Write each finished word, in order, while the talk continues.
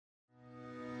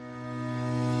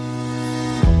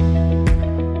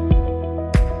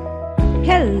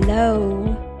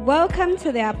Hello, welcome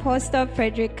to the Apostle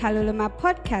Frederick Kaluluma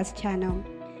podcast channel.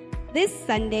 This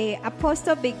Sunday,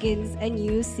 Apostle begins a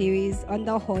new series on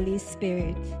the Holy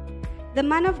Spirit. The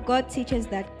man of God teaches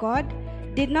that God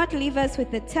did not leave us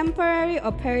with a temporary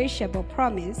or perishable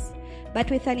promise, but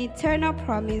with an eternal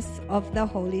promise of the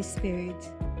Holy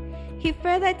Spirit. He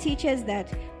further teaches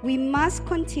that we must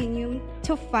continue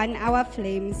to fan our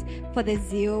flames for the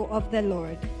zeal of the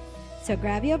Lord. So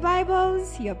grab your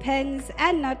Bibles, your pens,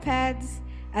 and notepads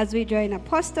as we join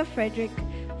Apostle Frederick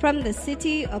from the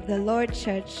City of the Lord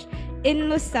Church in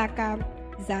Lusaka,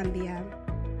 Zambia.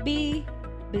 Be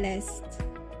blessed.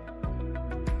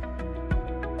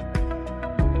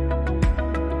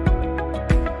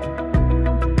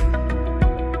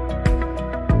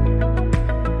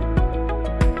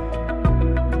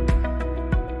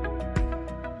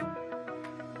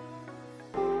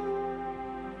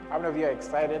 How many of you are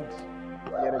excited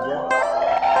yet again?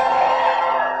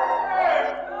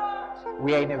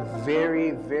 We are in a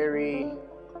very, very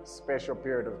special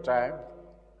period of time.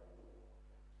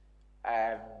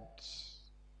 And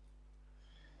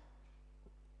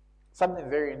something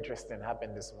very interesting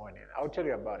happened this morning. I'll tell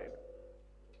you about it.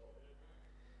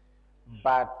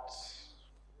 But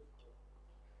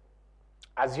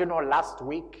as you know, last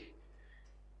week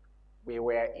we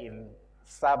were in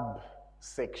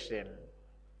subsection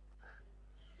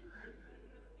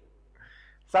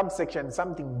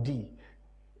something D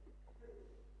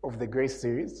of the Grace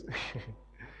series.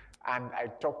 And I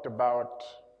talked about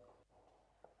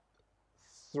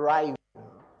thriving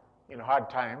in hard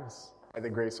times by the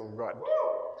grace of God.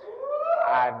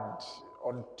 And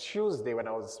on Tuesday when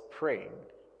I was praying,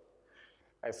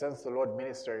 I sensed the Lord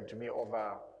ministering to me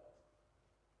over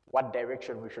what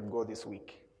direction we should go this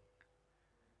week.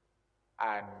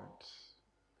 And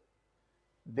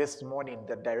this morning,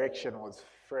 the direction was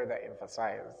further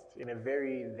emphasized in a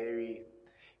very, very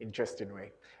interesting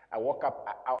way. I woke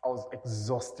up, I was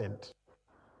exhausted,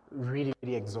 really,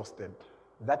 really exhausted.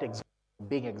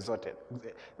 Being exhausted.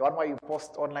 The one where you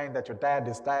post online that you're tired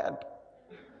is tired,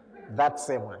 that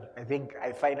same one. I think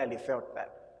I finally felt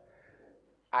that.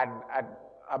 And at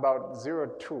about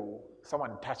 02,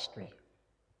 someone touched me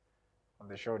on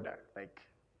the shoulder, like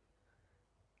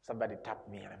somebody tapped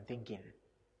me, and I'm thinking,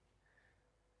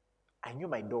 I knew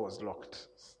my door was locked.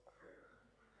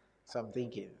 So I'm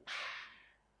thinking,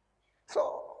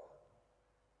 so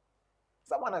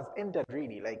someone has entered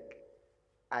really,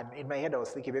 and in my head I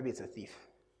was thinking maybe it's a thief.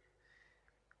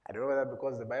 I don't know whether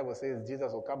because the Bible says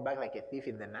Jesus will come back like a thief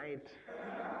in the night.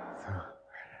 So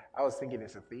I was thinking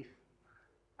it's a thief.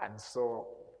 And so,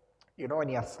 you know, when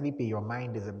you're sleepy, your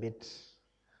mind is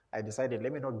I decided,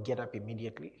 let me not get up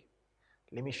immediately.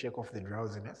 Let me shake off the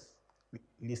drowsiness. At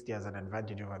least he has an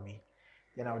advantage over me.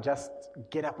 Then I'll just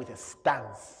get up with a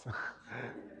stance.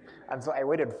 And so I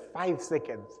waited 5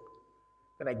 seconds.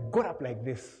 Then I got up like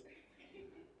this,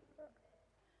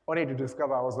 only to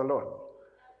discover I was alone.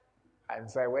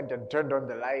 And so I went and turned on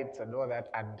the lights and all that,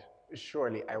 and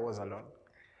surely I was alone.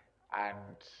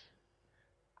 And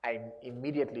I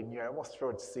immediately knew, I almost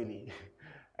felt silly.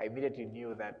 I immediately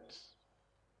knew that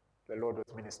the Lord was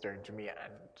ministering to me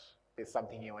and there's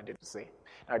something he wanted to say.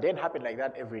 Now, it didn't happen like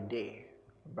that every day,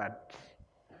 but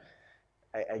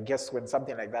I guess when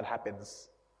something like that happens,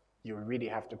 you really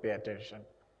have to pay attention.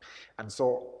 And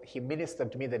so he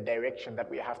ministered to me the direction that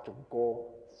we have to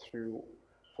go through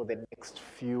for the next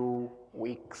few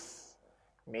weeks,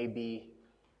 maybe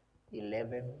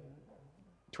 11,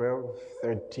 12,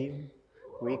 13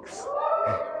 weeks.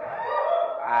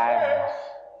 And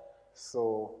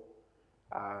so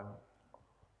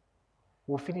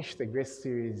we'll finish the Grace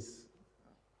series.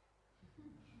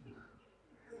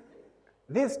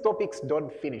 These topics don't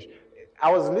finish.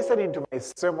 I was listening to my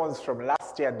sermons from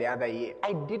last year and the other year.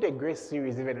 I did a Grace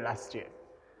series even last year.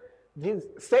 These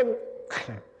same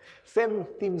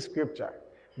theme scripture.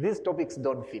 These topics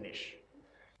don't finish.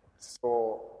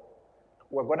 So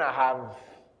we're going to have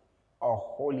a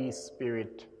Holy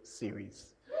Spirit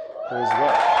series. Praise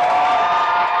God.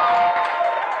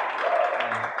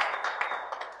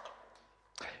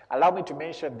 Allow me to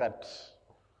mention that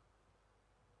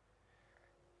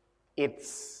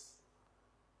it's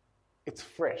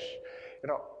fresh. You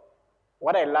know,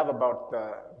 what I love about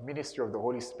the ministry of the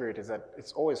Holy Spirit is that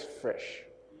it's always fresh.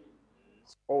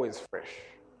 It's always fresh.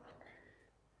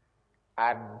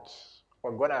 And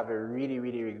we're going to have a really,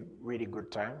 really, really good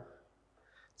time.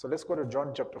 So let's go to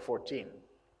John chapter 14,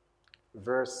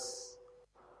 verse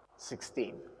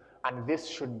 16. And this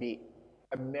should be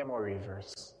a memory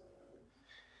verse.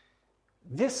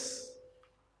 This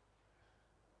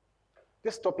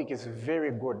topic is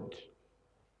very good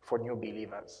for new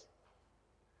believers.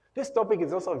 This topic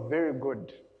is also very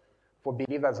good for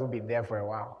believers who've been there for a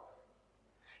while.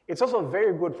 It's also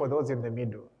very good for those in the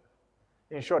middle.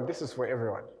 In short, this is for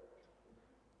everyone.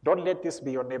 Don't let this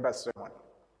be your neighbor's sermon.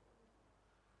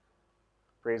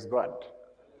 Praise God.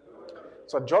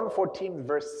 So John 14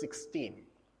 verse 16,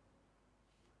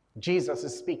 Jesus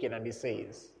is speaking and he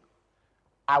says,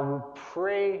 I will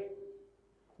pray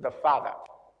the Father,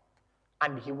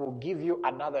 and he will give you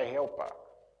another helper,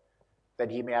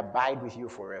 that he may abide with you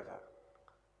forever.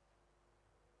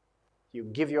 He'll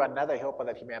give you another helper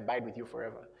that he may abide with you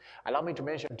forever. Allow me to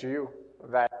mention to you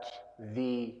that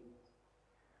the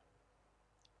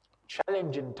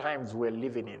challenging times we're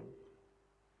living in,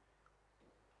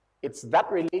 it's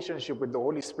that relationship with the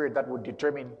Holy Spirit that would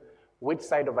determine which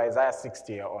side of Isaiah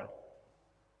 60 you're on.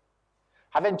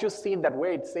 Haven't you seen that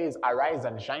where it says, arise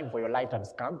and shine for your light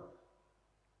has come?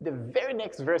 The very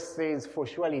next verse says, for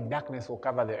surely darkness will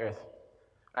cover the earth,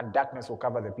 and darkness will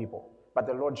cover the people, but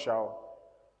the Lord shall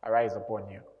arise upon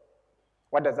you.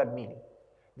 What does that mean?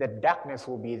 The darkness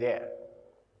will be there.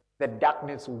 The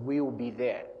darkness will be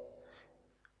there.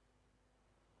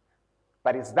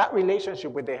 But it's that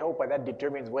relationship with the helper that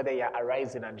determines whether you're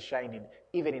arising and shining,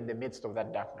 even in the midst of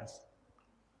that darkness.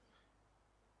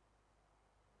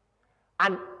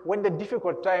 And when the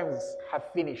difficult times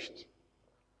have finished,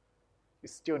 you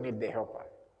still need the helper.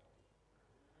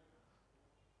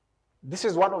 This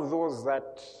is one of those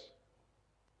that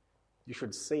you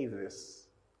should save this.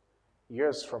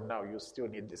 Years from now, you still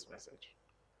need this message.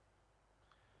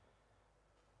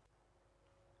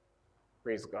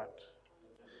 Praise God.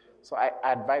 So I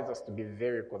advise us to be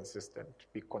very consistent.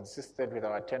 Be consistent with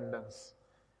our attendance.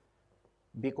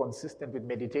 Be consistent with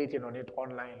meditating on it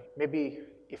online. Maybe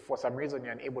if for some reason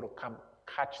you're unable to come,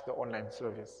 catch the online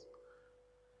service.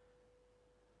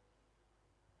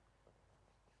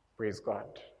 Praise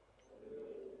God.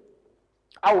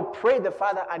 I will pray the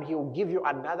Father, and he will give you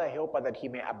another helper, that he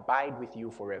may abide with you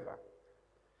forever.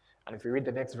 And if you read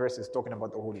the next verse, it's talking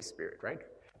about the Holy Spirit, right?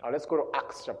 Now let's go to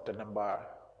Acts chapter number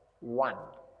 1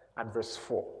 and verse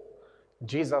 4.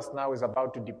 Jesus now is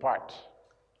about to depart.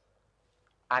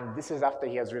 And this is after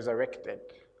he has resurrected.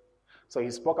 So he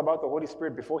spoke about the Holy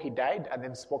Spirit before he died, and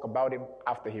then spoke about him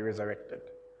after he resurrected.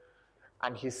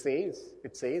 And it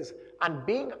says, and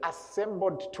being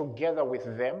assembled together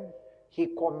with them, he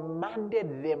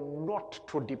commanded them not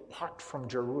to depart from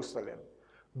Jerusalem,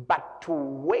 but to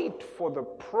wait for the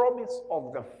promise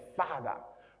of the Father,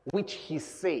 which he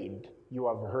said, you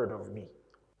have heard of me.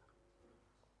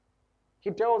 He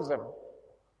tells them,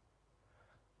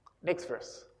 next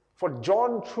verse, for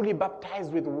John truly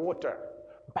baptized with water,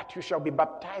 but you shall be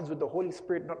baptized with the Holy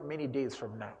Spirit not many days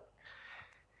from now.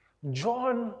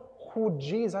 John, who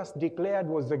Jesus declared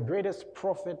was the greatest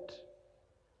prophet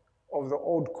of the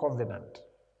old covenant,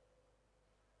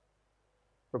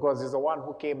 because he's the one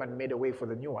who came and made a way for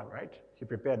the new one, right? He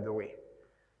prepared the way.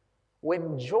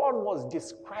 When John was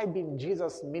describing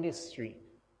Jesus' ministry,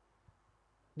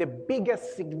 the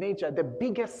biggest signature, the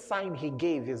biggest sign he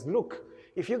gave is, look,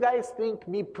 if you guys think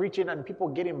me preaching and people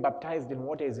getting baptized in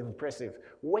water is impressive,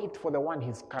 wait for the one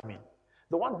who's coming.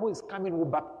 The one who is coming will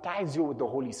baptize you with the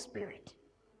Holy Spirit.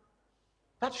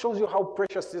 That shows you how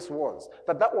precious this was,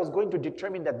 that was going to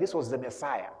determine that this was the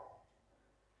Messiah,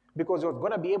 because he was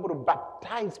going to be able to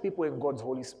baptize people in God's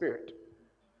Holy Spirit.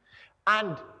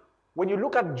 And when you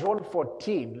look at John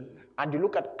 14 and you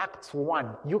look at Acts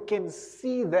 1, you can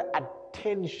see the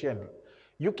attention,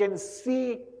 you can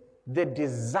see the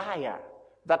desire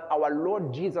that our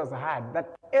Lord Jesus had,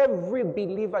 that every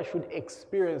believer should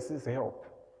experience his help.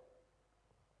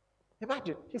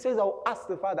 Imagine, he says, I'll ask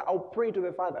the Father, I'll pray to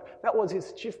the Father. That was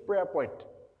his chief prayer point,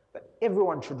 that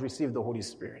everyone should receive the Holy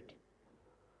Spirit.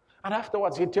 And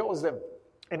afterwards, he tells them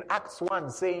in Acts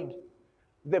 1, saying,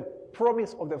 the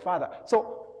promise of the Father.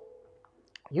 So,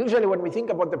 usually when we think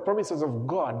about the promises of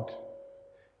God,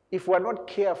 if we're not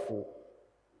careful,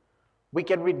 we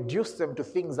can reduce them to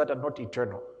things that are not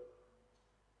eternal.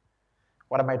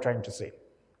 What am I trying to say?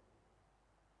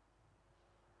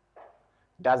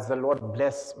 Does the Lord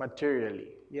bless materially?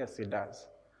 Yes, he does.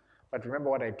 But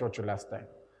remember what I taught you last time.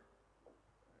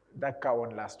 That car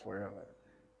won't last forever.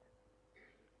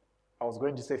 I was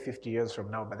going to say 50 years from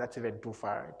now, but that's even too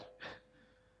far, right?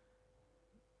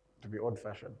 To be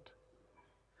old-fashioned.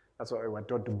 That's why we were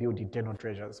taught to build eternal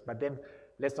treasures. But then,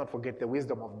 let's not forget the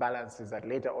wisdom of balance is that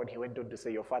later on he went on to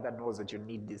say, your Father knows that you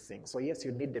need these things. So yes,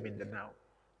 you need them in the now.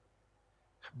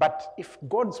 But if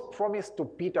God's promise to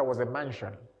Peter was a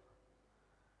mansion,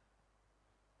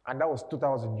 and that was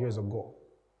 2,000 years ago,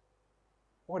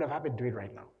 what would have happened to it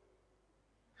right now?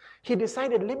 He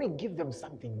decided, let me give them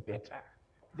something better.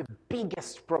 The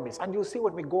biggest promise. And you'll see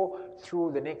when we go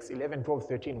through the next 11, 12,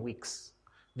 13 weeks,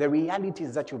 the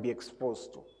realities that you'll be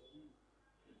exposed to.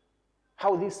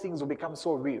 How these things will become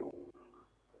so real.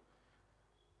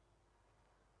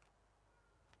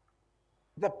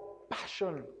 The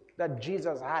passion that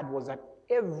Jesus had was that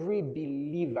every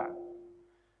believer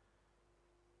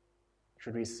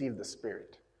should receive the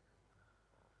Spirit.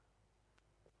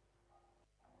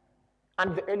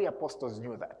 And the early apostles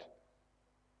knew that.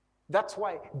 That's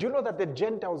why, do you know that the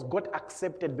Gentiles got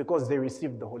accepted because they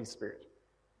received the Holy Spirit?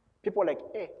 People are like,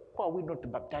 hey, why are we not to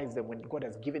baptize them when God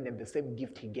has given them the same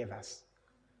gift he gave us?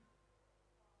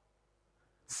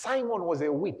 Simon was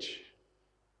a witch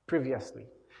previously.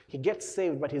 He gets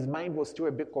saved, but his mind was still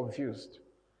a bit confused.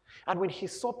 And when he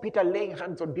saw Peter laying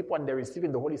hands on people and they're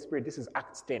receiving the Holy Spirit, this is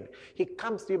Acts 10. He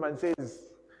comes to him and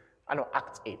says,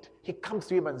 Acts 8. He comes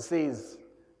to him and says,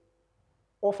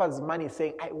 offers money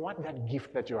saying, I want that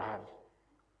gift that you have.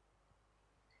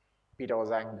 Peter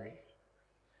was angry.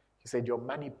 He said, your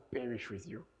money perish with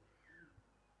you.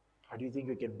 How do you think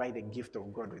you can buy the gift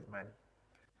of God with money?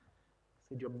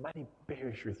 He said, your money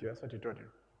perish with you. That's what he told him.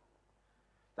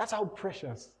 That's how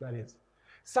precious that is.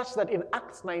 Such that in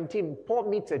Acts 19, Paul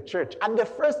meets a church. And the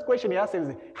first question he asks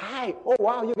is, hi, oh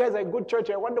wow, you guys are a good church,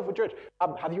 a wonderful church.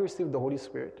 Have you received the Holy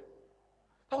Spirit?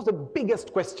 That was the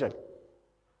biggest question.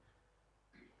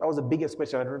 That was the biggest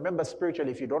question. And remember,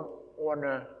 spiritually, if you don't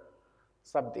honor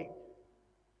something,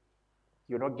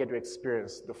 you'll not get to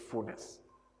experience the fullness.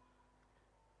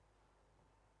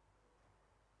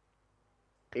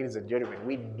 Ladies and gentlemen,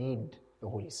 we need the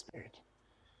Holy Spirit.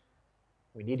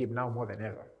 We need him now more than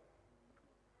ever.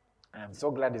 And I'm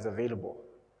so glad he's available.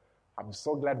 I'm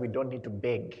so glad we don't need to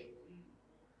beg.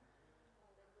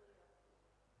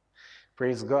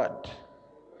 Praise God.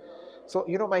 So,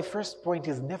 my first point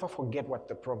is never forget what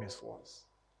the promise was.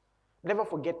 Never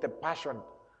forget the passion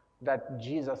that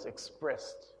Jesus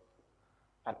expressed.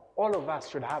 And all of us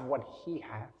should have what he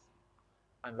has.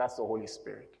 And that's the Holy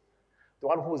Spirit. The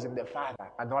one who is in the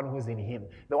Father and the one who is in him.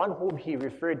 The one whom he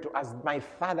referred to as my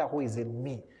Father who is in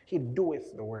me. He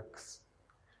doeth the works.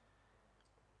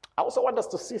 I also want us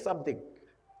to see something.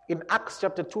 In Acts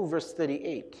chapter 2 verse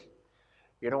 38.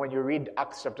 When you read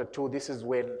Acts chapter 2, this is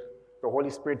when the Holy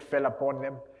Spirit fell upon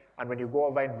them. And when you go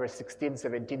over in verse 16,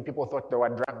 17, people thought they were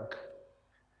drunk.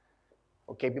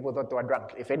 Okay, people thought they were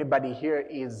drunk. If anybody here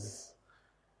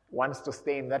wants to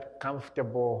stay in that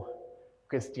comfortable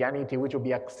Christianity which will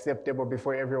be acceptable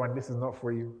before everyone, this is not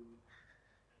for you.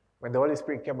 When the Holy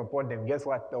Spirit came upon them, guess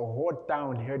what? The whole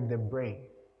town heard them pray.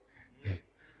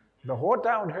 The whole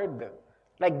town heard them.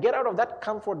 Like, get out of that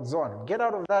comfort zone. Get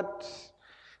out of that.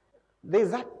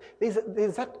 There's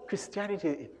that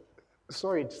Christianity.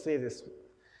 Sorry to say this.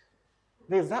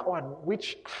 There's that one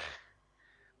which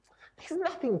there's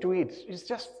nothing to it. It's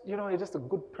just, you're just a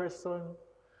good person.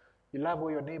 You love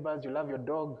all your neighbors. You love your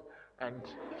dog, and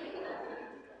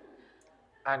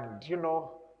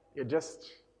you're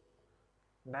just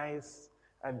nice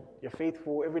and you're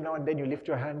faithful. Every now and then you lift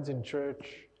your hands in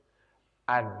church,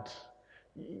 and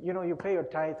you pay your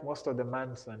tithe most of the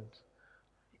months, and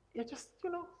you just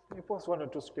you post one or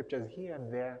two scriptures here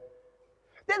and there.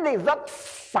 Then there's that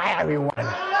fiery one.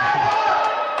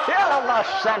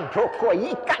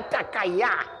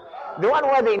 The one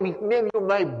where they nickname you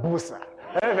my Busa.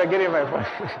 I don't know if you're getting my point.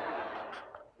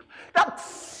 That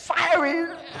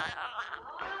fiery.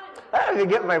 I don't know if you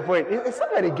get my point. Is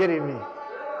somebody getting me?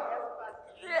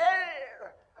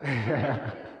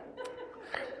 Yeah.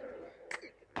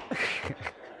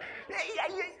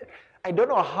 I don't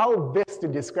know how best to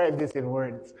describe this in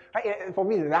words. For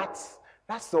me, that's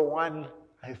the one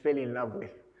I fell in love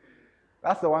with.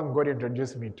 That's the one God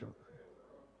introduced me to.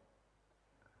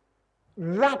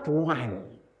 That one.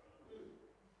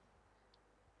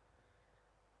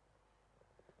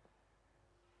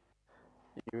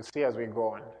 You see as we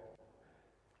go on.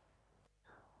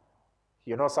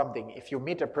 You know something, if you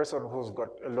meet a person who's got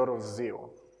a lot of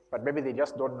zeal, but maybe they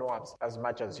just don't know as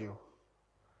much as you,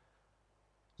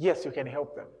 yes, you can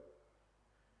help them.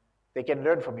 They can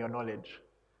learn from your knowledge.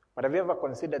 But have you ever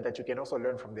considered that you can also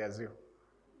learn from their zeal?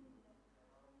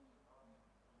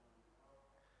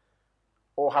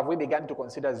 Or have we begun to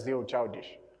consider zeal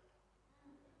childish?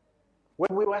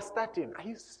 When we were starting, are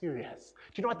you serious?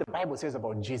 Do you know what the Bible says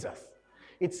about Jesus?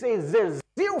 It says, the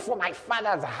zeal for my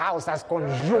Father's house has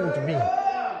consumed me.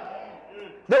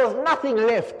 There was nothing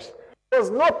left. There was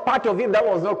no part of him that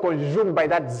was not consumed by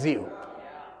that zeal.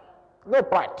 No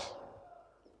part.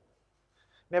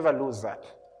 Never lose that.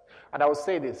 And I will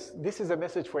say this is a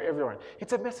message for everyone.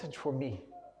 It's a message for me.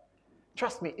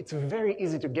 Trust me, it's very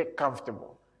easy to get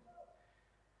comfortable.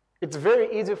 It's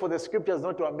very easy for the scriptures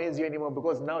not to amaze you anymore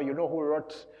because now you know who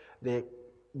wrote the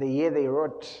year they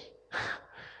wrote.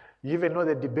 You even know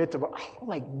the debate about, oh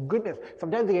my goodness.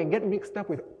 Sometimes you can get mixed up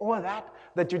with all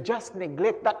that you just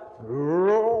neglect that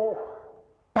raw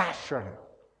passion.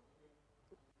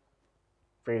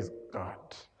 Praise God.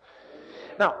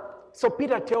 Now, so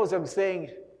Peter tells them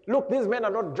saying, look, these men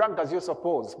are not drunk as you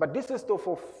suppose, but this is to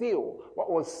fulfill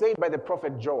what was said by the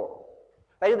prophet Joel.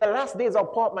 That in the last days I'll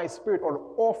pour out my spirit on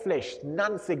all flesh,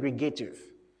 non-segregative.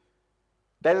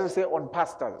 That doesn't say on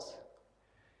pastors.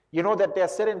 You know that there are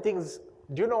certain things.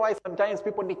 Do you know why sometimes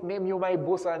people nickname you my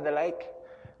bosa and the like?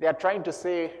 They are trying to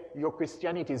say your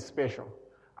Christianity is special.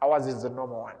 Ours is the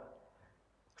normal one.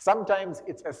 Sometimes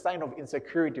it's a sign of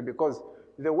insecurity because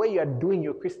the way you are doing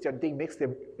your Christian thing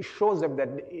shows them that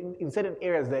in certain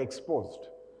areas they're exposed.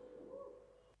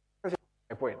 That's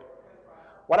my point.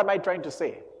 What am I trying to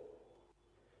say?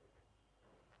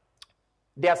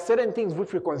 There are certain things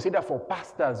which we consider for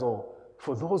pastors or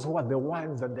for those who are the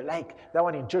ones and the like, that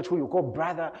one in church who you call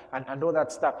brother and all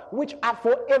that stuff, which are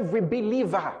for every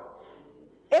believer.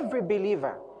 Every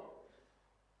believer.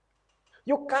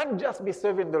 You can't just be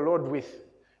serving the Lord with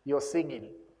your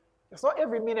singing. It's not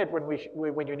every minute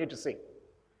when you need to sing.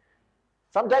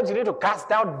 Sometimes you need to cast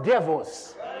out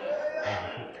devils.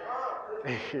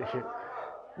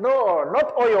 No,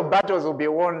 not all your battles will be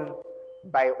won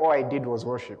by all I did was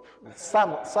worship.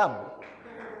 Some.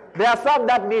 There are some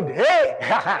that need, hey,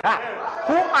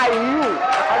 who are you?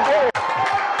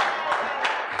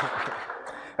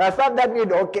 There are some that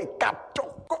need, okay,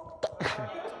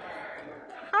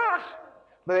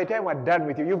 by the time we're done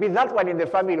with you, you'll be that one in the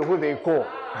family who they call.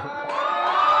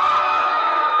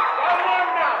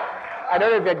 I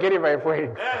don't know if you're getting my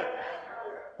point.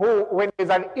 Who, when there's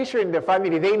an issue in the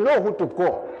family, they know who to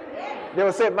call. They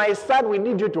will say, my son, we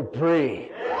need you to pray.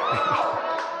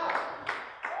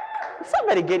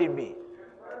 Somebody getting me?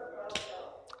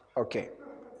 Okay.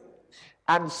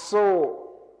 And so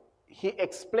he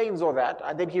explains all that,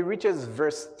 and then he reaches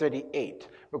verse 38.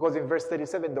 Because in verse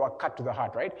 37, they were cut to the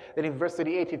heart, right? Then in verse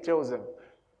 38, he tells them,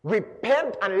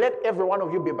 repent and let every one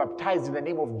of you be baptized in the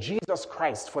name of Jesus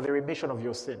Christ for the remission of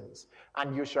your sins,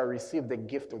 and you shall receive the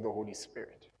gift of the Holy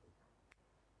Spirit.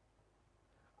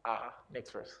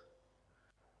 Next verse.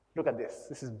 Look at this.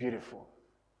 This is beautiful.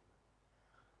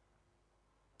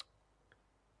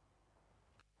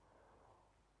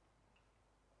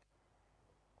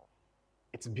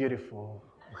 It's beautiful.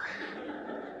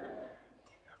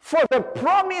 For the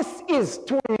promise is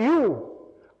to you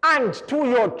and to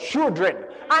your children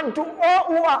and to all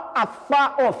who are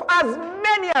afar off, as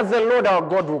many as the Lord our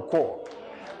God will call.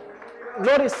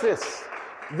 Notice this.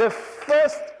 The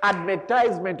first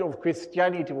advertisement of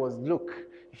Christianity was, look,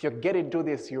 if you get into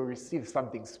this, you'll receive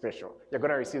something special. You're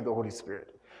going to receive the Holy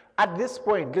Spirit. At this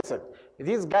point, listen,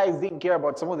 these guys didn't care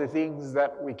about some of the things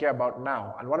that we care about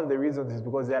now. And one of the reasons is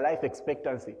because their life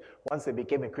expectancy, once they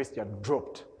became a Christian,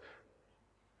 dropped.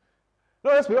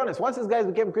 No, let's be honest. Once these guys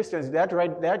became Christians, they had to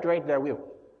write their will.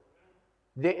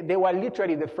 They were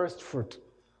literally the first fruit.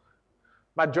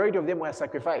 Majority of them were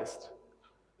sacrificed.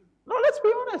 No, let's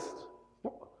be honest.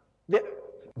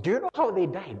 Do you know how they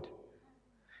died?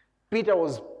 Peter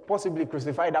was possibly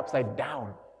crucified upside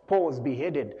down. Paul was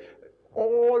beheaded.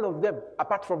 All of them,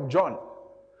 apart from John,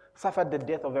 suffered the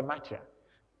death of a martyr.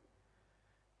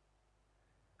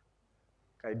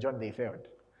 John, they failed.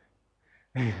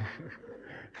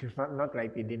 It's not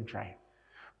like they didn't try.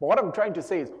 But what I'm trying to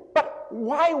say is, but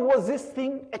why was this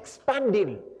thing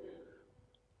expanding?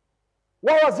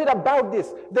 What was it about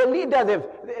this? The leader,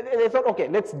 they thought, okay,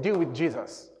 let's deal with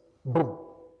Jesus. Boom,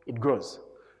 it grows.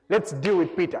 Let's deal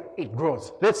with Peter. It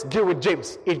grows. Let's deal with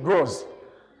James. It grows.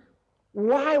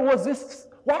 Why was this?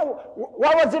 Why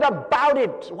was it about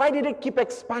it? Why did it keep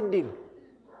expanding?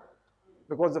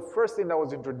 Because the first thing that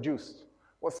was introduced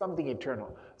was something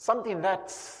eternal. Something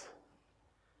that's...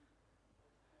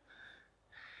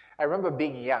 I remember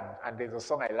being young, and there's a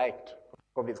song I liked,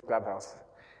 COVID's Clubhouse.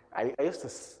 I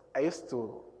used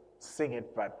to sing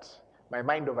it, but my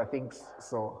mind overthinks,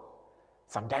 so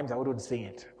sometimes I wouldn't sing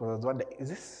it. Because I was wondering,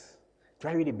 do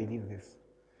I really believe this?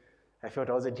 I felt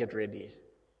I wasn't yet ready.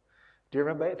 Do you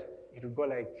remember it? It would go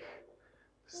like,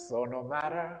 so no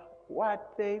matter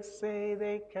what they say,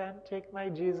 they can't take my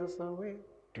Jesus away.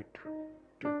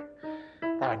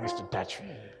 That one used to touch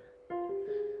me.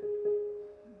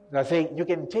 They're saying, you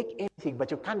can take anything,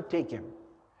 but you can't take him.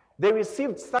 They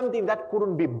received something that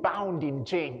couldn't be bound in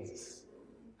chains.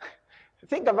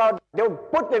 Think about it. They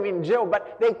would put them in jail,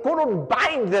 but they couldn't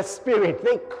bind the spirit.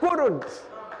 They couldn't.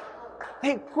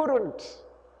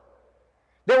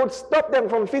 They They would stop them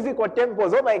from physical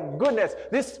temples. Oh my goodness,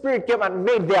 this spirit came and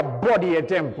made their body a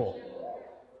temple.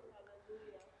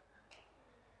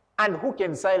 And who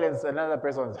can silence another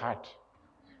person's heart?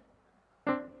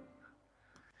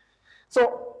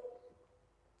 So,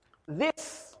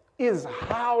 this is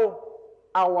how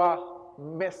our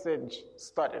message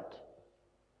started.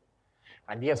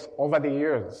 And yes, over the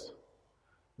years,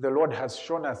 the Lord has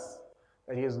shown us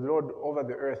that He is Lord over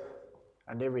the earth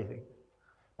and everything.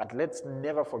 But let's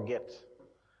never forget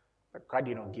the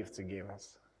cardinal gifts He gave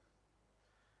us.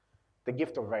 The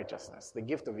gift of righteousness, the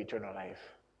gift of eternal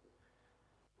life.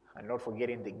 And not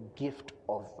forgetting the gift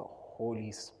of the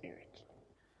Holy Spirit.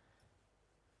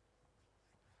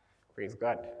 Praise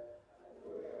God.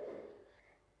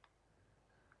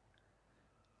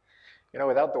 You know,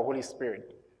 without the Holy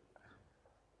Spirit,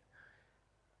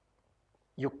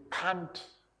 you can't.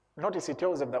 Notice He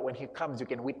tells them that when He comes, you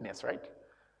can witness, right?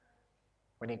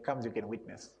 When He comes, you can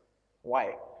witness.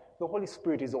 Why? The Holy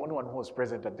Spirit is the only one who was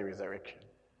present at the resurrection.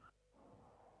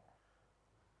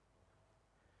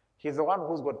 He's the one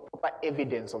who's got proper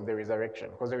evidence of the resurrection,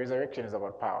 because the resurrection is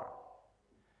about power.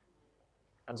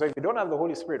 And so if you don't have the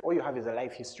Holy Spirit, all you have is a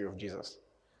life history of Jesus.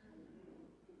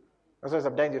 That's why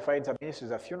sometimes you find some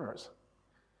ministries at funerals.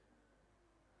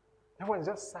 Everyone's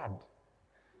just sad.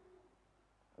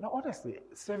 No, honestly,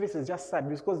 service is just sad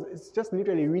because it's just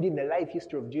literally reading the life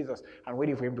history of Jesus and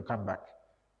waiting for Him to come back.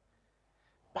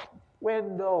 But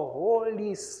when the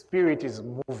Holy Spirit is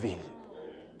moving,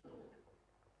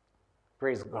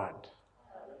 praise God.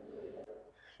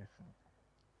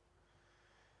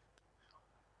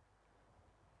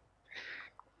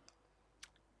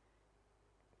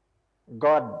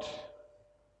 God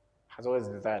has always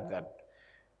desired that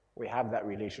we have that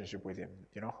relationship with Him,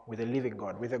 with a living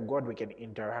God, with a God we can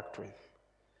interact with,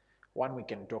 one we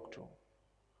can talk to,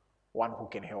 one who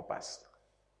can help us.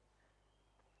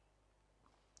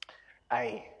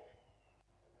 I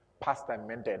pastor and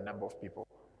mentor a number of people.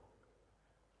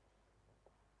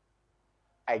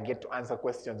 I get to answer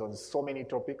questions on so many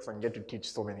topics and get to teach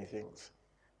so many things.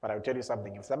 But I'll tell you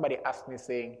something. If somebody asked me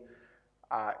saying,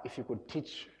 if you could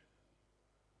teach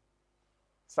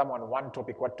someone one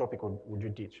topic, what topic would you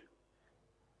teach?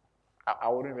 I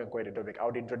wouldn't even call it a topic. I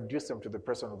would introduce them to the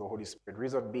person of the Holy Spirit.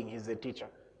 Reason being, He's the teacher.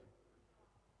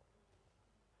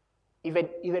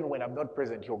 Even when I'm not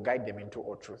present, He'll guide them into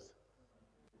all truth.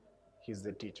 He's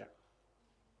the teacher.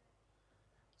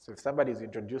 So if somebody is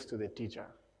introduced to the teacher,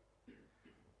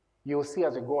 you'll see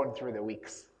as we go on through the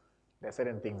weeks, there are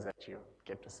certain things that you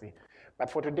get to see. But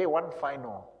for today, one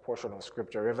final portion of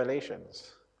Scripture,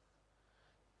 Revelations,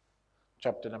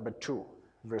 chapter number 2,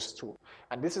 verse 2.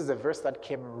 And this is the verse that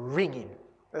came ringing.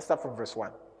 Let's start from verse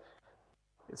 1.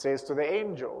 It says, "To the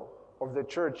angel of the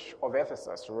church of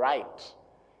Ephesus, write,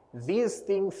 these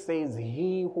things says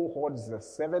He who holds the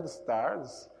 7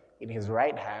 stars in His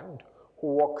right hand, who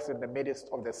walks in the midst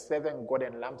of the 7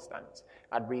 golden lampstands."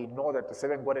 And we know that the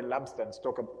 7 golden lampstands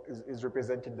is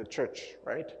representing the church,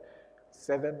 right?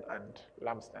 7 and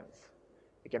lampstands.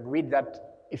 You can read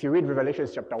that. If you read Revelation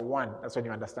chapter 1, that's when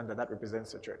you understand that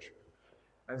represents the church.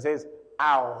 And it says,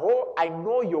 I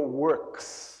know your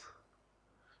works.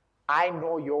 I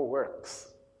know your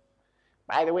works.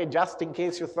 By the way, just in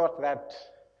case you thought that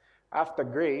after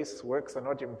grace, works are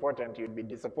not important, you'd be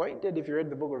disappointed if you read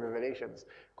the book of Revelations.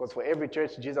 Because for every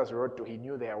church Jesus wrote to, He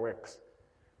knew their works.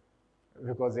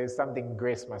 Because there's something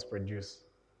grace must produce.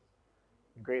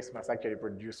 Grace must actually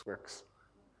produce works.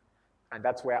 And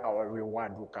that's where our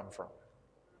reward will come from.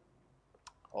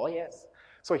 Oh, yes.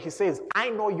 So He says, I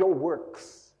know your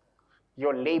works,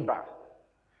 your labor,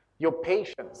 your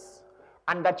patience,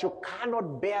 and that you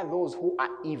cannot bear those who are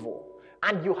evil.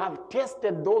 And you have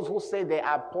tested those who say they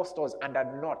are apostles and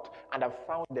are not, and have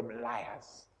found them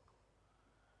liars.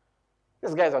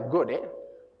 These guys are good, eh?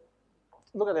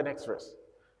 Look at the next verse.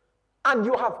 And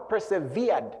you have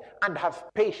persevered and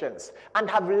have patience and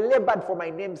have labored for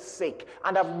my name's sake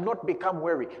and have not become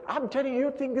weary. I'm telling you,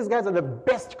 you think these guys are the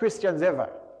best Christians ever.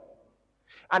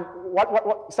 And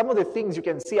what some of the things you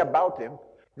can see about them,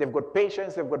 they've got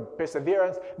patience, they've got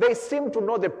perseverance. They seem to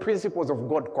know the principles of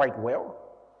God quite well.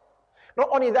 Not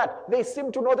only that, they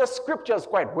seem to know the scriptures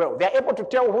quite well. They're able to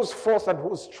tell who's false and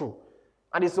who's true.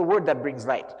 And it's the word that brings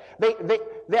light. They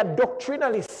are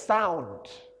doctrinally sound.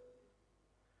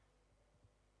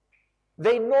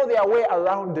 They know their way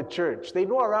around the church. They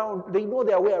know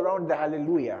their way around the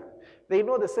hallelujah. They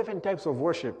know the 7 types of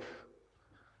worship.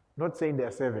 Not saying there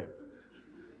are 7.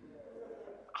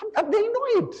 And they know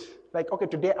it. Like, okay,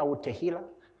 today I will tehillah.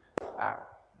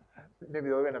 Maybe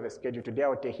they'll even have a schedule. Today I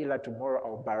will tehillah, tomorrow I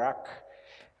will barak.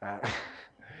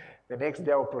 The next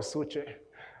day I will prosuche.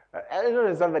 I don't know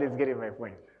if somebody's getting my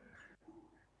point.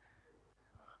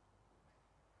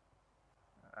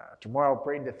 Tomorrow I'll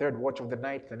pray in the third watch of the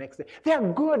night, the next day. They are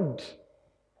good.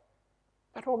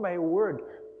 But oh my word,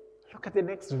 look at the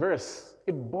next verse.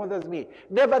 It bothers me.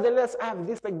 Nevertheless, I have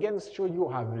this against you. You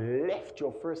have left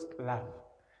your first love.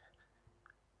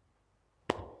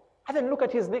 And then look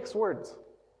at his next words.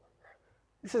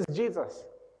 This is Jesus.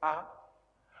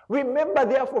 Remember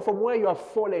therefore from where you have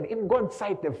fallen. In God's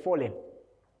sight they've fallen.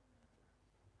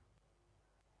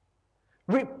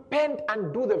 Repent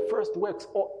and do the first works,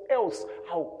 or else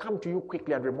I'll come to you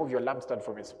quickly and remove your lampstand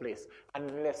from its place,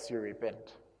 unless you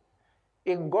repent.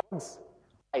 In God's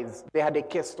eyes, they had a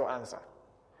case to answer.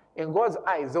 In God's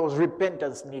eyes, there was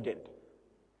repentance needed.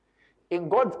 In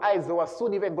God's eyes, they were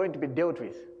soon even going to be dealt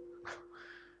with.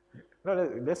 No,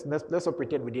 let's not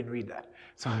pretend we didn't read that.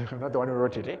 So I'm not the one who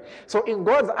wrote it. So in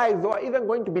God's eyes, they were even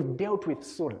going to be dealt with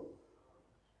soon.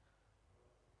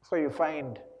 So you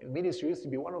find ministry used to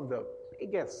be one of the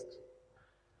biggest,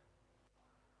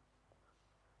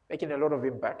 making a lot of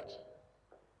impact,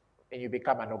 and you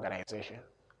become an organization.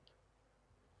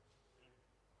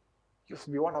 You used to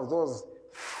be one of those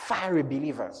fiery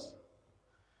believers,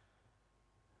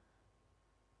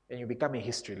 and you become a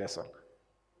history lesson.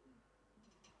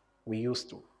 We used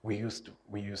to.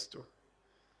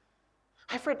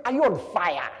 My friend, are you on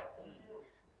fire?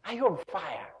 Are you on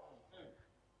fire?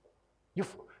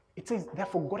 It says they've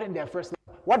forgotten their first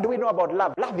love. What do we know about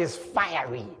love? Love is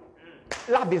fiery.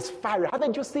 Love is fiery.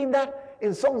 Haven't you seen that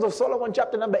in Songs of Solomon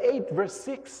chapter number 8 verse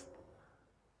 6?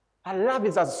 And love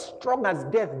is as strong as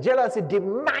death, jealousy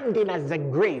demanding as the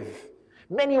grave.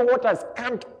 Many waters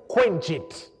can't quench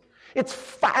it. It's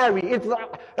fiery. It's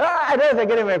I don't know if they're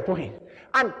getting my point.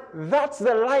 And that's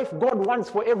the life God wants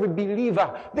for every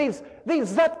believer. There's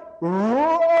that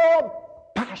raw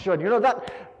passion, you know,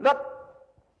 that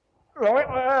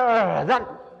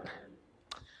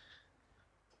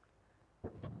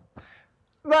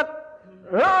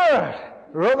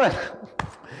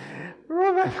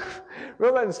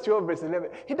Romans 12 verse 11.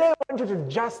 He doesn't want you to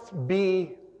just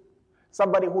be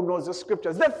somebody who knows the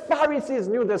scriptures. The Pharisees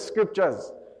knew the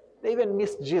scriptures. They even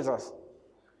missed Jesus.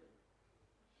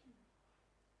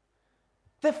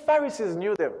 The Pharisees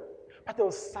knew them, but there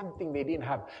was something they didn't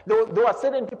have. There were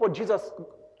certain people Jesus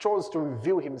chose to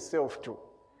reveal himself to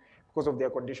because of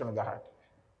their condition of the heart.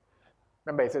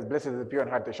 Remember, he says, blessed is the pure in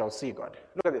heart, they shall see God.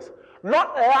 Look at this.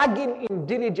 Not lagging in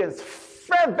diligence,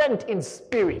 fervent in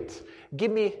spirit.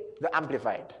 Give me the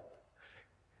Amplified.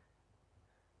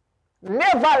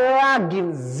 Never lag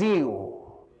in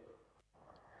zeal.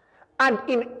 And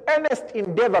in earnest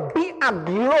endeavor, be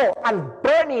aglow and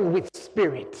burning with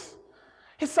spirit.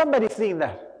 Is somebody seeing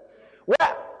that?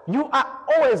 Where you are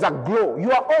always aglow,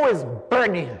 you are always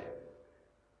burning.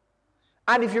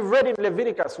 And if you've read in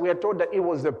Leviticus, we are told that it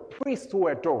was the priests who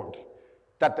were told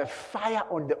that the fire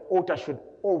on the altar should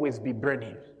always be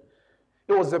burning.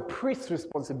 It was the priest's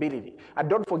responsibility. And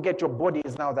don't forget, your body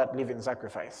is now that living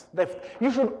sacrifice.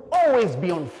 You should always be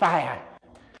on fire.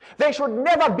 There should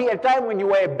never be a time when you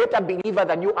were a better believer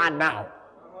than you are now.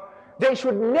 There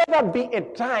should never be a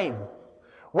time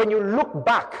when you look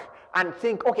back and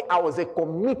think, okay, I was a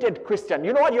committed Christian.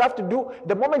 You know what you have to do?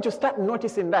 The moment you start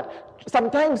noticing that,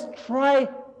 sometimes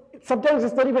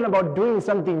it's not even about doing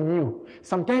something new.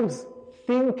 Sometimes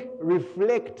think,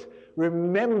 reflect,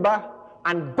 remember,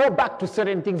 and go back to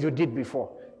certain things you did before.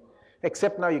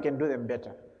 Except now you can do them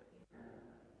better.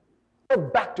 Go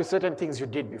back to certain things you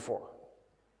did before.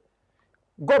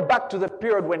 Go back to the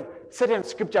period when certain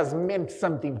scriptures meant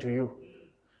something to you.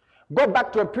 Go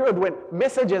back to a period when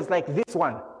messages like this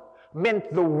one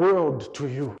meant the world to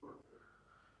you.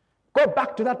 Go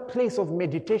back to that place of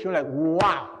meditation like,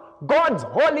 wow, God's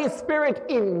Holy Spirit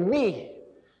in me.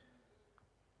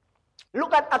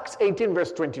 Look at Acts 18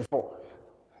 verse 24.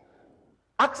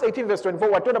 Acts 18 verse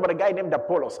 24, we're talking about a guy named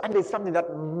Apollos, and there's something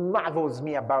that marvels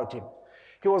me about him.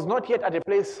 He was not yet at a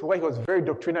place where he was very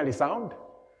doctrinally sound,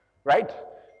 right?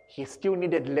 He still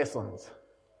needed lessons.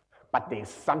 But there's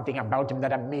something about him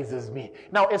that amazes me.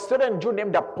 Now, a certain Jew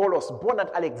named Apollos, born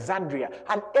at Alexandria,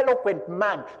 an eloquent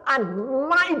man and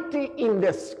mighty in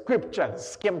the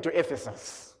scriptures, came to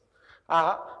Ephesus.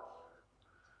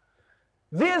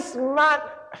 This man,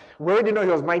 we already know he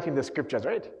was mighty in the scriptures,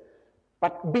 right?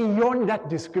 But beyond that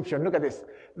description, look at this.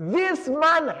 This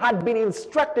man had been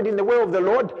instructed in the way of the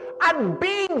Lord and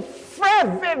being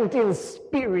fervent in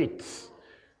spirit.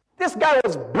 This guy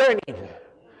was burning.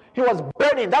 He was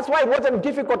burning. That's why it wasn't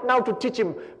difficult now to teach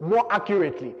him more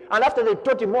accurately. And after they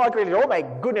taught him more accurately, oh my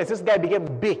goodness, this guy became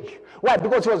big. Why?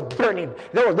 Because he was burning.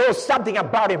 There was something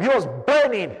about him. He was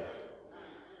burning.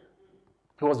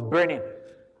 He was burning.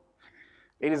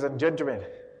 Ladies and gentlemen,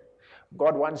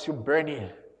 God wants you burning.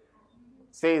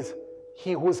 Says,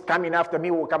 he who's coming after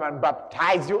me will come and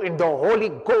baptize you in the Holy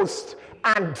Ghost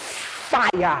and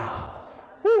fire.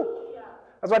 Woo.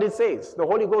 That's what it says. The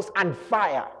Holy Ghost and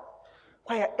fire.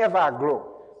 Wherever I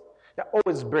grow, they're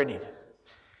always burning.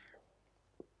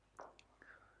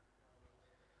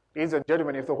 Ladies and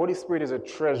gentlemen, if the Holy Spirit is a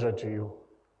treasure to you,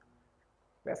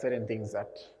 there are certain things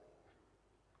that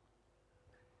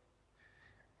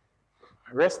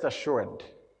rest assured,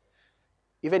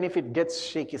 even if it gets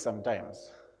shaky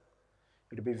sometimes,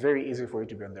 it'll be very easy for you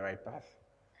to be on the right path.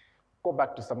 Go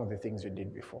back to some of the things you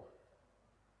did before.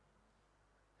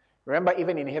 Remember,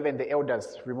 even in heaven, the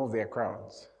elders remove their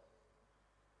crowns.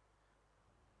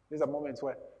 These are moments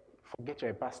where forget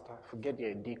you're a pastor, forget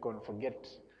you're a deacon, forget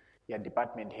your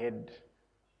department head.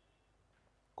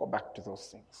 Go back to those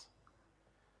things.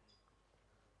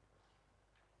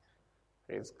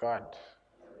 Praise God.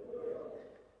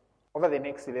 Over the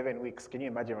next 11 weeks, can you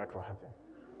imagine what will happen?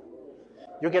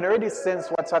 You can already sense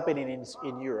what's happening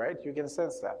in you, right? You can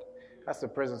sense that. That's the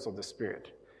presence of the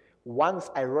Spirit. Once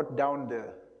I wrote down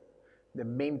the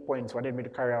main points wanted me to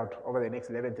carry out over the next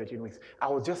 11, 13 weeks, I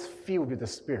was just filled with the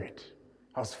Spirit.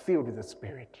 I was filled with the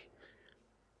Spirit.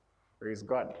 Praise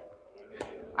God.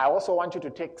 I also want you to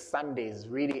take Sundays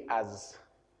really as,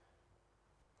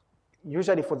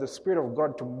 usually for the Spirit of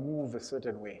God to move a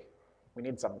certain way, we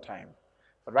need some time.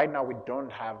 But right now we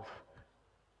don't have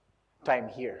time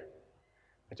here,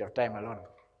 but you have time alone.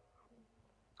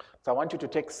 So I want you to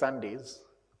take Sundays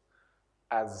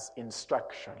as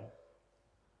instruction.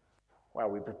 Well,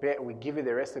 we give you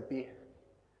the recipe,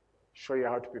 show you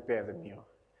how to prepare the meal.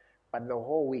 But the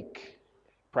whole week,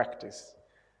 practice.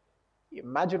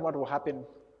 Imagine what will happen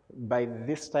by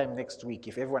this time next week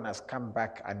if everyone has come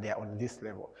back and they're on this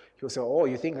level. He'll say, oh,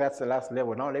 you think that's the last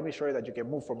level? Now let me show you that you can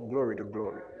move from glory to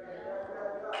glory.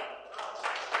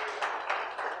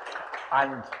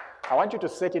 And I want you to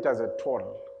set it as a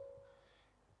tone.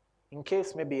 In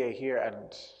case maybe you're here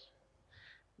and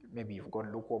maybe you've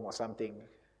gone lukewarm or something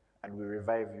and we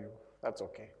revive you, that's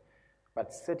okay.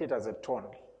 But set it as a tone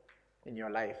in your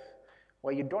life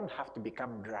where you don't have to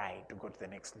become dry to go to the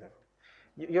next level.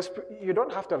 You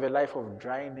don't have to have a life of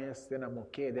dryness, then I'm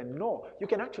okay. Then no, you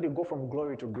can actually go from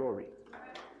glory to glory.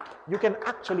 You can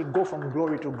actually go from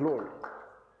glory to glory.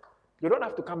 You don't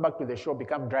have to come back to the shore,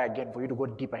 become dry again for you to go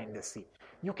deeper in the sea.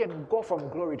 You can go from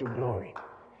glory to glory.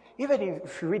 Even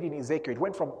if you read in Ezekiel, it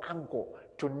went from ankle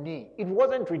to knee. It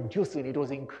wasn't reducing, it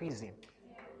was increasing.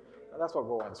 And that's what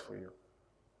God wants for you.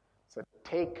 So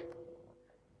take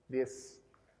these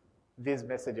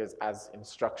messages as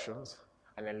instructions,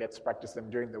 and then let's practice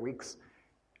them during the weeks.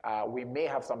 We may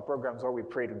have some programs where we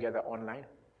pray together online,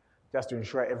 just to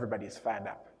ensure everybody is fired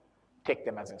up. Take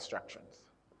them as instructions.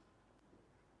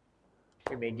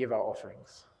 We may give our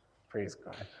offerings. Praise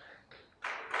God.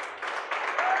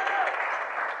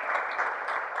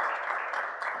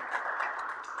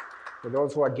 For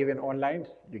those who are giving online,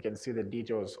 you can see the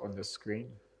details on the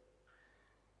screen.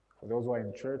 For those who are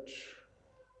in church,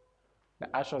 the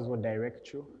ushers will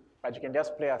direct you. But you can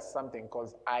just play us something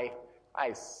because I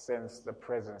sense the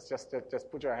presence. Just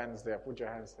put your hands there. Put your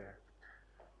hands there.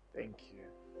 Thank you.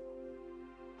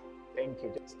 Thank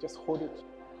you. Just hold it.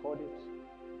 Hold it.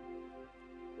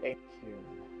 Thank you.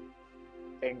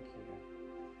 Thank you.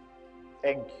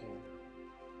 Thank you.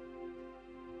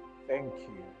 Thank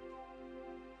you.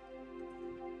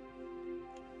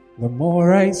 The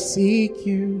more I seek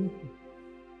you,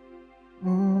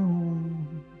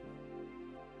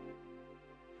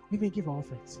 we may give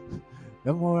offerings.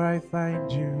 The more I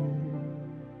find you,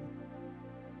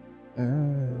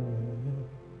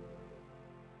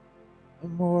 the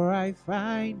more I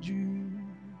find you.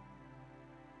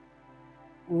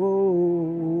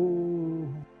 Oh,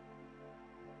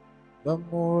 the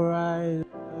more I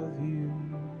love you,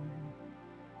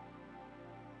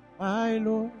 my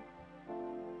Lord.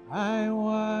 I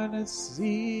want to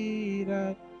sit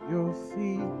at your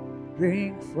feet,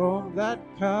 drink from that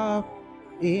cup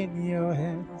in your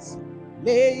hands,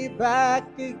 lay back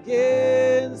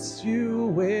against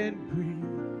you and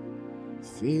breathe,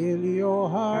 feel your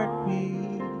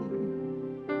heartbeat,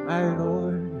 my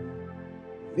Lord.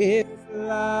 This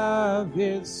love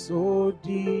is so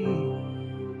deep,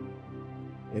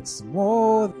 it's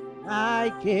more than I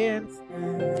can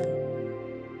stand.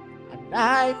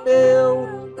 I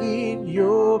melt in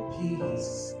your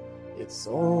peace. It's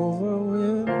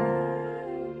overwhelming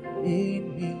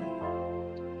me.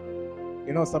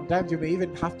 You know, sometimes you may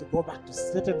even have to go back to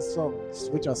certain songs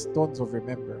which are stones of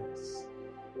remembrance.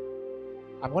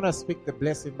 I'm going to speak the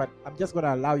blessing, but I'm just going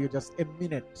to allow you just a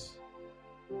minute.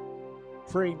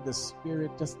 pray in the Spirit,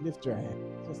 just lift your hand.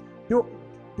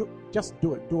 Just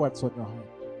do it. Do what's on your heart.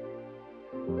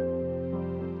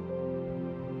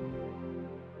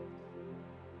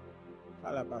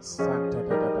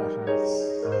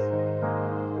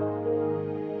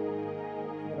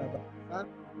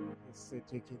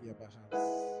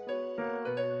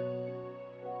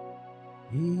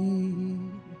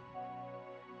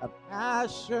 A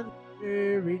passion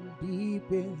burning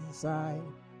deep inside,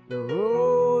 the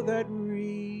road that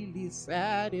really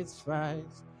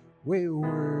satisfies. We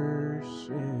worship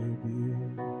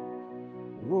you.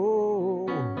 Oh,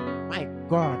 my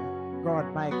God,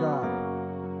 my God.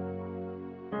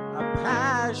 A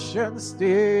passion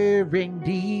stirring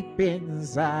deep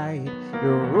inside, the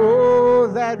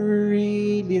road that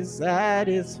really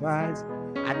satisfies.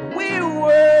 And we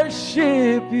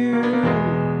worship you.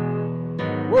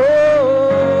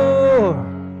 Whoa,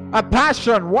 a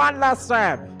passion, one last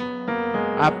time.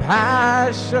 A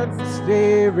passion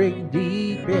stirring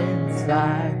deep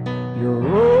inside, your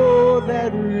road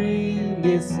that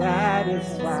really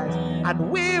satisfies. And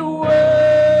we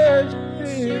worship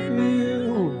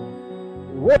you.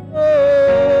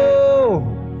 Whoa,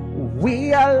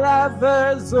 we are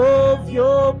lovers of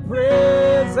your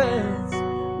presence.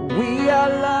 We are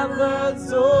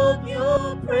lovers of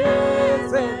your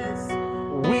presence.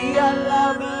 We are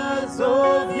lovers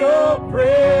of your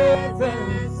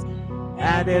presence.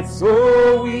 And it's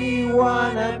all we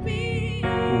wanna be.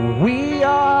 We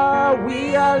are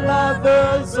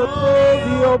lovers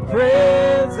of your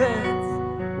presence.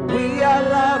 We are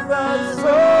lovers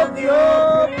of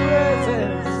your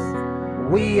presence.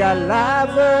 We are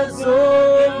lovers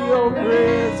of your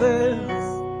presence.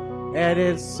 And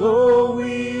it's all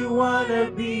we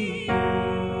wanna be.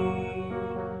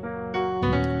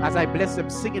 As I bless them,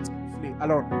 sing it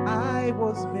alone. I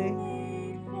was made.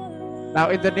 Now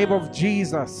in the name of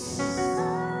Jesus,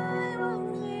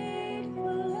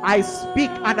 I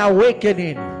speak an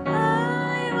awakening.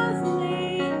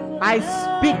 I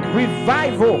speak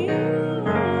revival.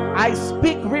 I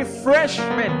speak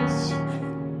refreshment.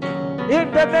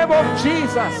 In the name of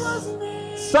Jesus,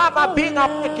 some are being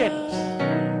awakened.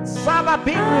 Some are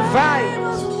being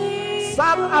revived.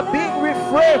 Some are being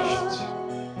refreshed.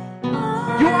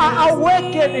 You are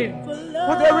awakening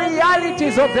to the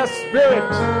realities of the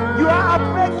Spirit. You are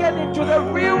awakening to the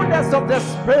realness of the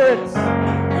Spirit.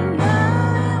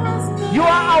 You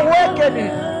are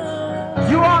awakening.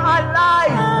 You are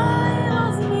alive.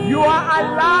 You are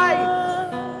alive.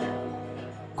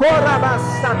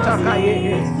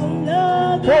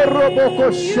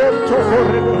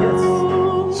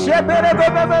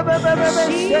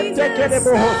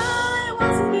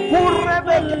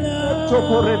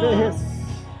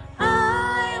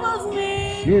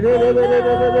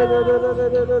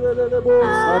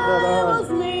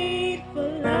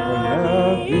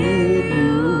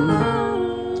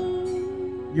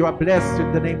 You are blessed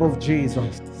in the name of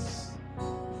Jesus.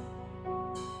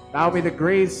 Now may the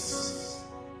grace,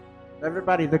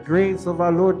 everybody, the grace of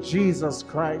our Lord Jesus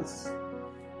Christ,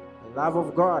 the love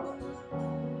of God,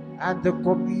 and the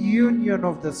communion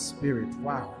of the Spirit,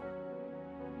 wow,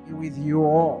 be with you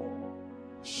all.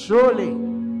 Surely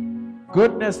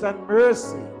goodness and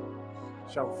mercy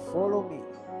shall follow me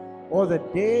all the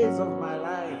days of my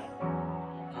life.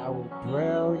 I will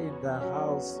dwell in the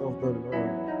house of the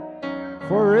Lord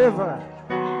forever.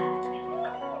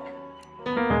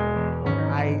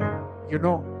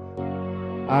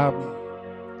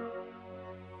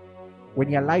 When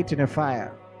you're lighting a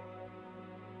fire,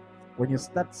 when you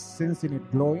start sensing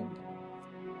it glowing,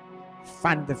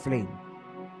 fan the flame.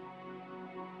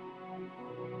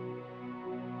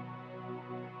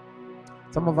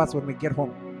 Some of us, when we get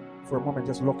home, for a moment,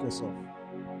 just lock yourself.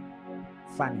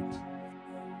 Fan it.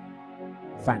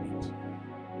 Fan it.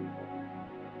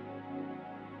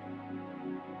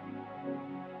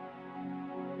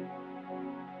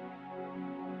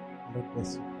 God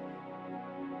bless you.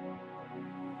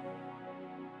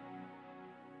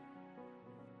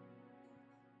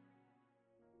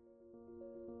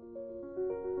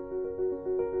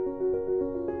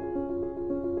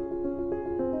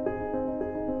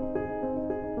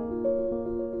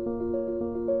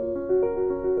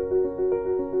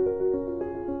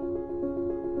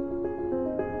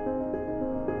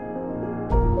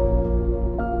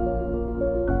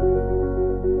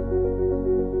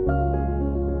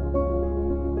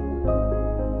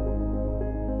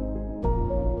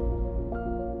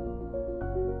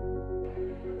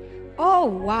 Oh,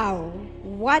 wow.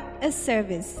 What a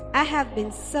service. I have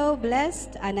been so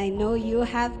blessed, and I know you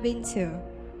have been too.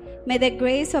 May the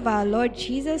grace of our Lord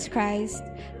Jesus Christ,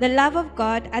 the love of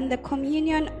God, and the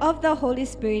communion of the Holy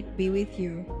Spirit be with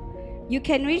you. You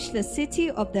can reach the City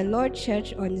of the Lord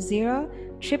Church on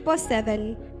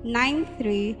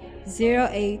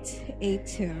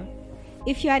 077930882.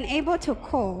 If you are unable to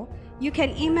call, you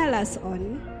can email us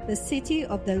on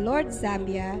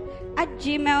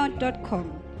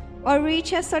thecityoftheLordZambia@gmail.com or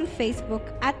reach us on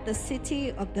Facebook at the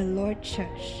City of the Lord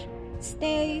Church.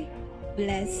 Stay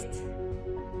blessed.